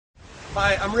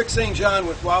Hi, I'm Rick St. John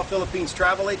with Wow Philippines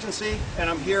Travel Agency, and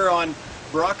I'm here on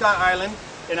Boracay Island,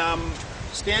 and I'm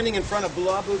standing in front of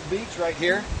Bulabog Beach right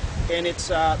here, and it's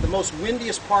the most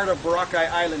windiest part of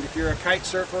Boracay Island. If you're a kite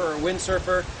surfer or a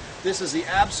windsurfer, this is the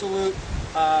absolute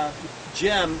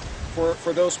gem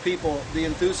for those people, the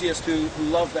enthusiasts who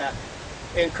love that.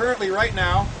 And currently right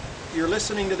now, you're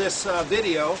listening to this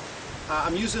video,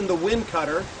 I'm using the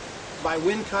WindCutter by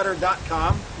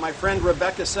WindCutter.com. My friend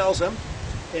Rebecca sells them.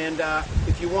 And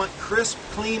if you want crisp,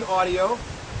 clean audio,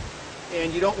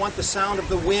 and you don't want the sound of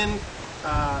the wind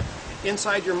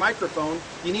inside your microphone,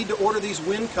 you need to order these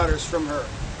WindCutters from her.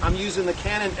 I'm using the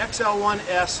Canon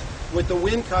XL1s with the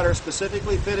WindCutter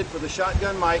specifically fitted for the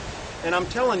shotgun mic, and I'm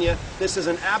telling you, this is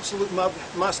an absolute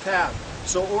must-have.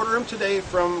 So order them today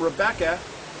from Rebecca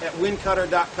at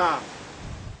WindCutter.com.